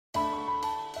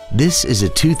This is a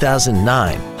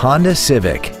 2009 Honda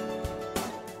Civic.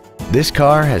 This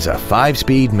car has a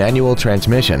 5-speed manual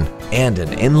transmission and an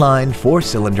inline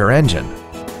 4-cylinder engine.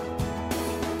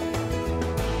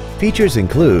 Features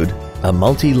include a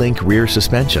multi-link rear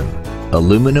suspension,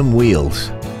 aluminum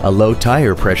wheels, a low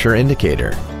tire pressure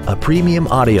indicator, a premium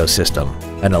audio system,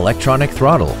 an electronic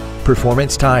throttle,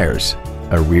 performance tires,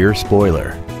 a rear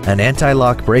spoiler, an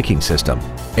anti-lock braking system,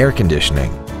 air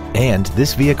conditioning, and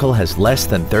this vehicle has less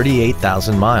than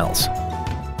 38,000 miles.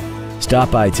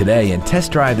 Stop by today and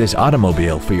test drive this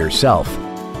automobile for yourself.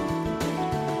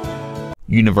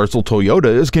 Universal Toyota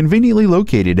is conveniently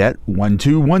located at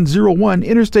 12101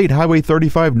 Interstate Highway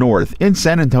 35 North in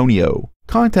San Antonio.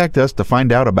 Contact us to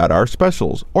find out about our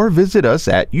specials or visit us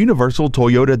at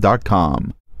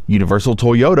universaltoyota.com. Universal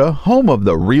Toyota, home of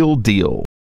the real deal.